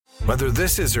Whether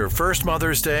this is her first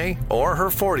Mother's Day or her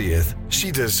 40th, she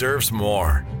deserves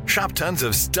more. Shop tons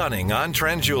of stunning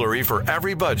on-trend jewelry for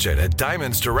every budget at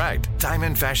Diamonds Direct.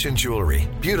 Diamond fashion jewelry,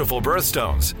 beautiful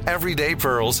birthstones, everyday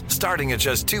pearls starting at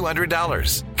just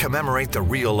 $200. Commemorate the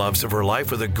real loves of her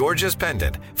life with a gorgeous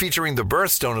pendant featuring the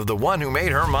birthstone of the one who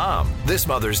made her mom. This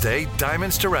Mother's Day,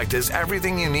 Diamonds Direct is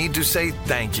everything you need to say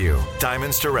thank you.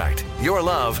 Diamonds Direct. Your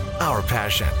love, our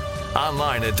passion.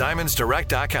 Online at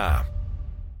diamondsdirect.com.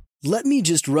 "Let me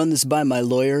just run this by my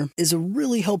lawyer" is a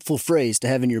really helpful phrase to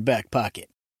have in your back pocket.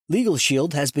 Legal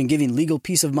Shield has been giving legal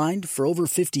peace of mind for over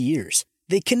 50 years.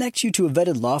 They connect you to a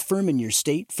vetted law firm in your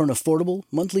state for an affordable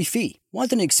monthly fee.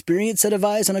 Want an experienced set of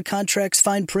eyes on a contract's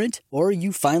fine print? Or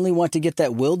you finally want to get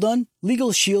that will done?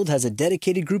 Legal Shield has a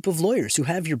dedicated group of lawyers who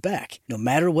have your back, no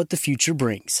matter what the future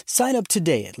brings. Sign up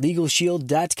today at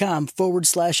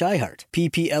LegalShield.com/iHeart.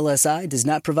 PPLSI does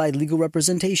not provide legal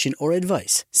representation or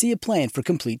advice. See a plan for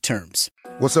complete terms.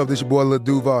 What's up, this your boy Lil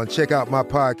Duval, and check out my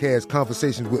podcast,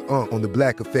 Conversations with Unc, on the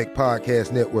Black Effect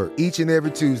Podcast Network. Each and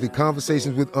every Tuesday,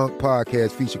 Conversations with Unc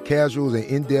podcast feature casuals and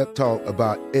in-depth talk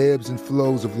about ebbs and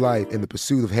flows of life and the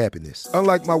pursuit of happiness.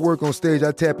 Unlike my work on stage,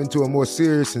 I tap into a more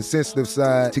serious and sensitive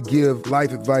side to give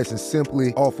life advice and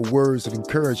simply offer words of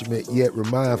encouragement, yet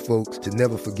remind folks to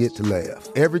never forget to laugh.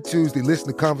 Every Tuesday, listen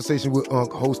to Conversation with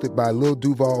Unc, hosted by Lil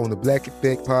Duval on the Black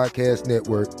Effect Podcast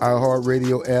Network,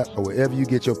 iHeartRadio app, or wherever you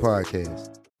get your podcasts.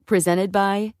 Presented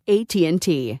by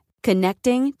AT&T.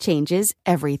 Connecting changes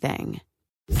everything.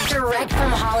 Direct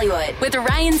from Hollywood with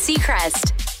Ryan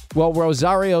Seacrest. Well,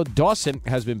 Rosario Dawson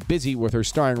has been busy with her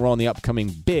starring role in the upcoming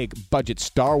big-budget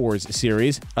Star Wars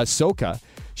series, Ahsoka.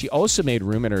 She also made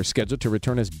room in her schedule to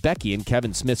return as Becky in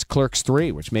Kevin Smith's Clerks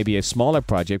 3, which may be a smaller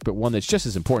project, but one that's just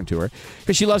as important to her,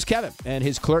 because she loves Kevin and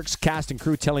his Clerks cast and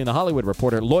crew, telling The Hollywood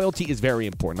Reporter, "Loyalty is very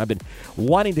important. I've been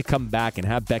wanting to come back and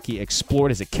have Becky explored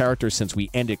as a character since we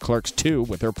ended Clerks 2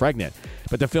 with her pregnant.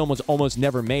 But the film was almost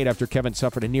never made after Kevin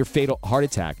suffered a near-fatal heart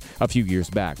attack a few years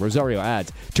back." Rosario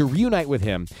adds, "To reunite with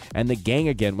him and the gang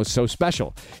again was so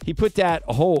special. He put that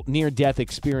whole near-death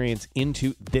experience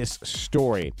into this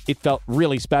story. It felt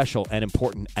really special and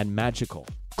important and magical."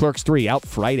 Clerks 3 out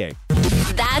Friday.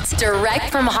 That's direct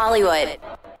from Hollywood.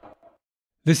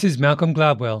 This is Malcolm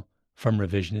Gladwell from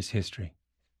Revisionist History.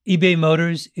 eBay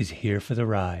Motors is here for the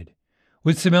ride.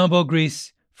 With some elbow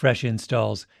grease, fresh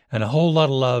installs, and a whole lot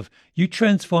of love, you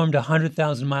transformed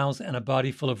 100,000 miles and a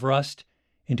body full of rust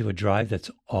into a drive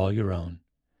that's all your own.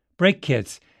 Brake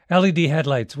kits, LED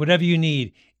headlights, whatever you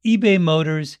need, eBay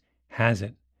Motors has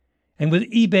it. And with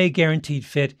eBay Guaranteed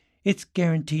Fit, it's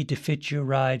guaranteed to fit your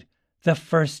ride the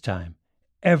first time,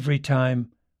 every time,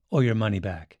 or your money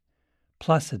back.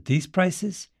 Plus, at these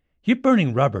prices, you're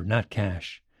burning rubber, not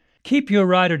cash. Keep your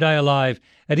ride or die alive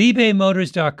at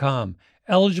ebaymotors.com.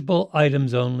 Eligible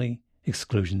items only.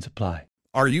 Exclusions apply.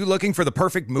 Are you looking for the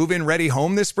perfect move-in ready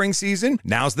home this spring season?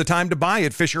 Now's the time to buy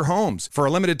at Fisher Homes. For a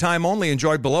limited time only,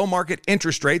 enjoy below-market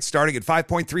interest rates starting at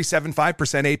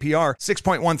 5.375% APR,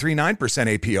 6.139%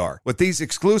 APR. With these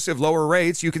exclusive lower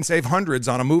rates, you can save hundreds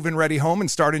on a move-in ready home and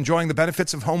start enjoying the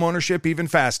benefits of home ownership even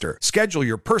faster. Schedule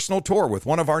your personal tour with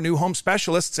one of our new home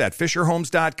specialists at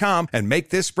FisherHomes.com and make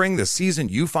this spring the season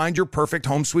you find your perfect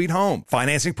home sweet home.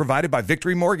 Financing provided by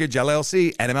Victory Mortgage,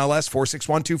 LLC, NMLS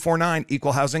 461249,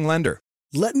 Equal Housing Lender.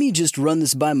 "Let me just run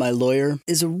this by my lawyer"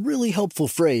 is a really helpful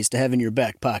phrase to have in your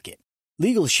back pocket.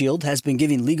 Legal Shield has been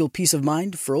giving legal peace of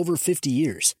mind for over 50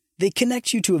 years. They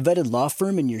connect you to a vetted law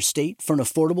firm in your state for an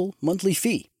affordable monthly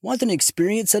fee. Want an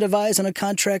experienced set of eyes on a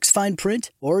contract's fine print?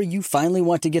 Or you finally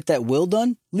want to get that will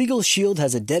done? Legal Shield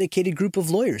has a dedicated group of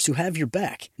lawyers who have your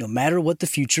back, no matter what the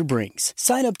future brings.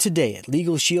 Sign up today at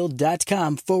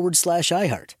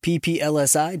LegalShield.com/iHeart.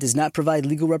 PPLSI does not provide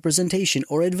legal representation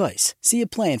or advice. See a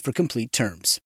plan for complete terms.